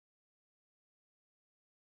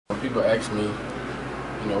people ask me,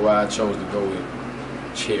 you know, why I chose to go with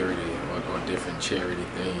charity or different charity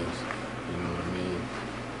things. You know what I mean?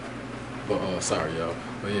 But sorry, y'all.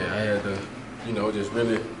 But yeah, I had to, you know, just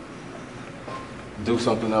really do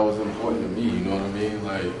something that was important to me. You know what I mean?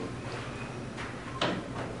 Like,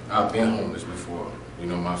 I've been homeless before. You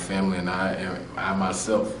know, my family and I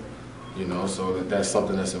myself. You know, so that's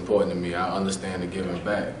something that's important to me. I understand the giving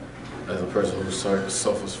back. As a person who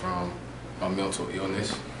suffers from a mental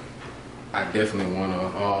illness, I definitely want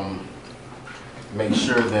to make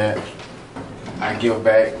sure that I give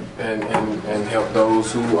back and help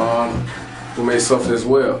those who may suffer as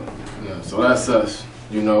well. Yeah, so that's us.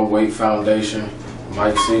 You know, W.A.I.T Foundation,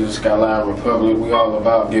 Mike Caesar, Skyline Republic. We all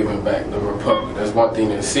about giving back the Republic. That's one thing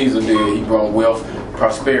that Caesar did. He brought wealth,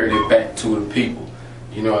 prosperity back to the people.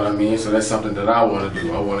 You know what I mean? So that's something that I want to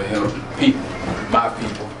do. I want to help people, my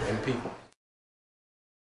people, and people.